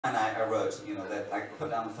wrote, you know, that I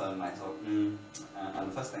put down the phone and I thought, and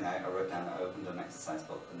the first thing I wrote down, I opened an exercise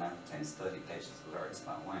book that now contains 30 pages of lyrics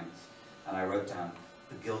about wine, and I wrote down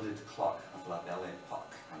the gilded clock of La Belle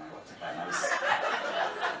Époque, and I looked at that, and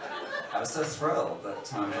I was so thrilled that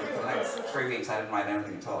for the next 3 weeks I didn't write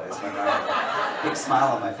anything at all. I just went around with a big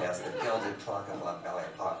smile on my face, the gilded clock of La Belle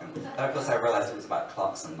Époque, and then of course I realized it was about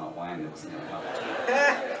clocks and not wine. It wasn't about.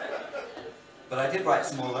 But I did write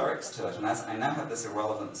some more lyrics to it, and I now have this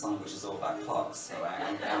irrelevant song which is all about clocks, so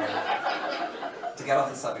to get off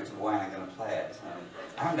the subject of wine, I'm going to play it.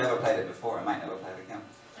 I have never played it before, I might never play it again.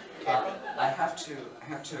 I have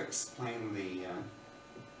to explain the...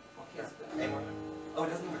 Oh, it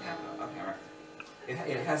doesn't have a capo. Okay, right.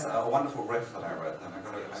 It has a wonderful riff that I wrote, and I've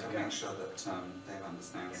got to make sure that Dave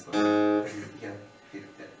understands. So,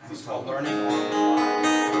 it's called Learning on the Fly.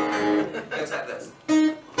 It goes like this.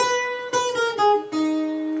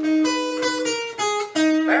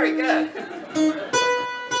 Very good.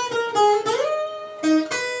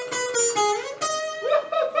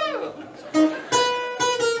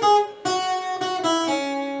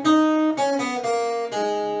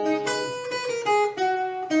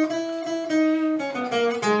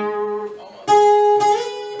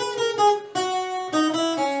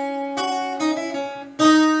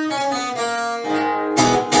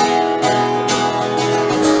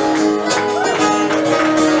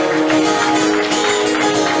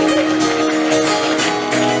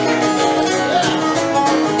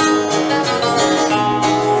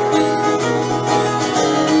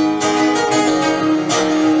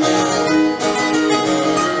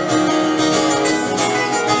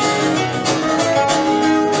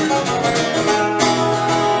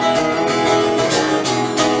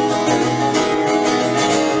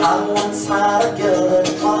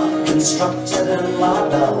 Constructed in La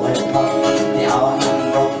Belle Époque. The hour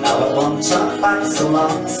hand broke, now it won't turn back. So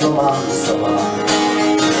long, so long, so long.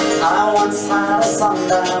 I once had a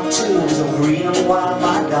sundown tune so green and wild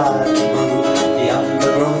my garden grew. The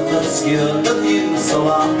undergrowth obscured the view. So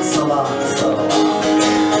long, so long, so long.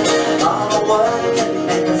 On the word can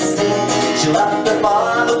make a stay. She left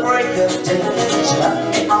before the break of day. She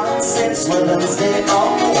left me on St. Swithin's Day.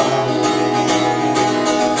 Oh, wow.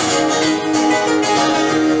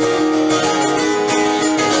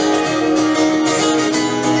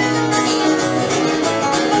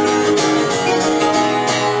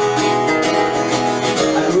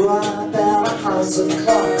 Of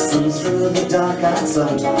clocks, and through the dark I'd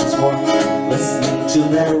sometimes walk, listening to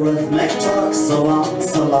their rhythmic talk. So long,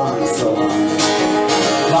 so long, so long.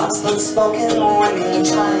 Clocks that spoke in ringing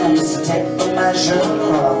chimes to take the measure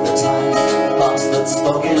of the time. Clocks that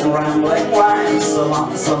spoke in rambling rhymes. So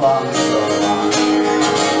long, so long, so long.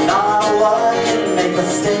 Now I can make a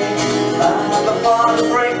stay before the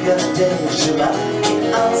break of day. She left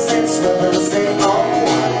me on St. Swithin's Day. Oh,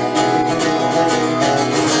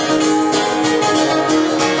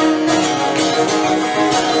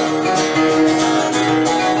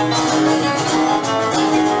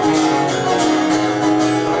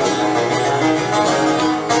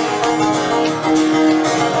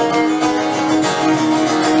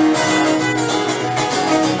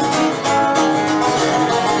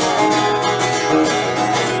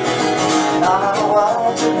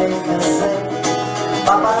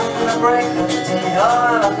 break of day, oh,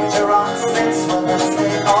 I left her on St. Swithin's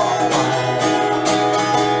Day. Oh,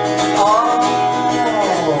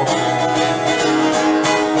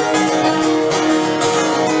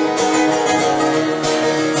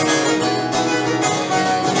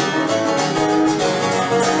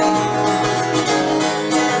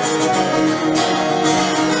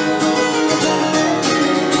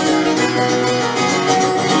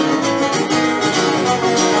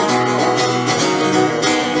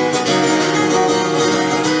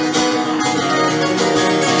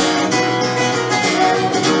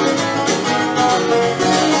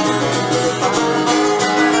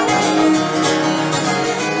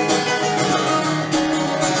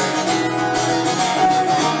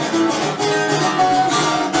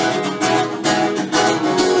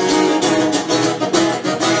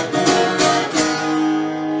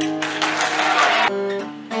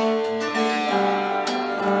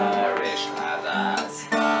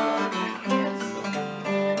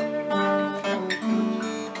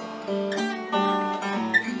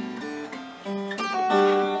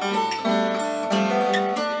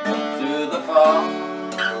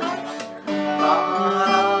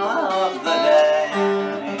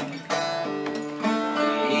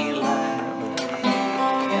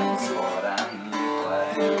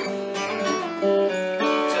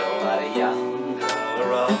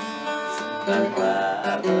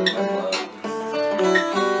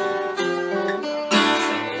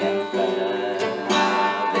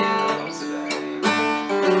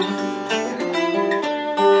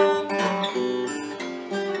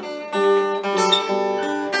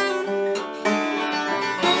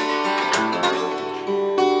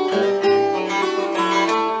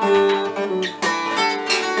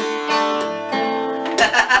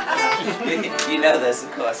 know this,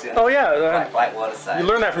 of course. Yeah. Oh yeah. Black Waterside. You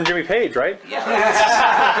learned that from Jimmy Page, right? Yeah.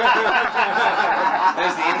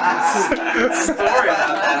 There's the infamous story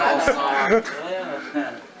about that whole song.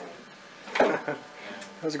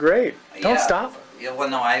 That was great. Don't stop. Yeah, well,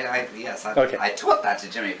 no, yes, Okay. I taught that to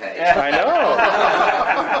Jimmy Page. I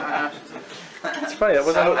know. It's funny. That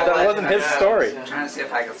wasn't his story. I'm trying to see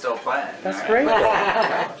if I can still play it. That's great.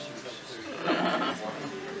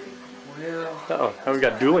 Oh, now we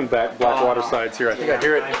got dueling Black Watersides here. I think I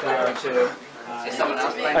hear it. Is someone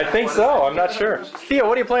else playing? I think so. I'm not sure. Theo,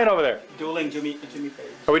 what are you playing over there? Dueling Jimmy Page.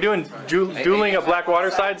 Are we doing dueling of Black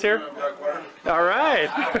Watersides here? All right.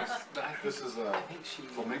 This is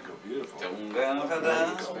flamenco, beautiful.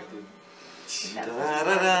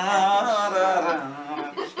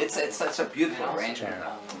 It's such a beautiful arrangement.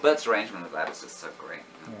 Bert's arrangement of that is just so great.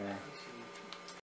 Yeah.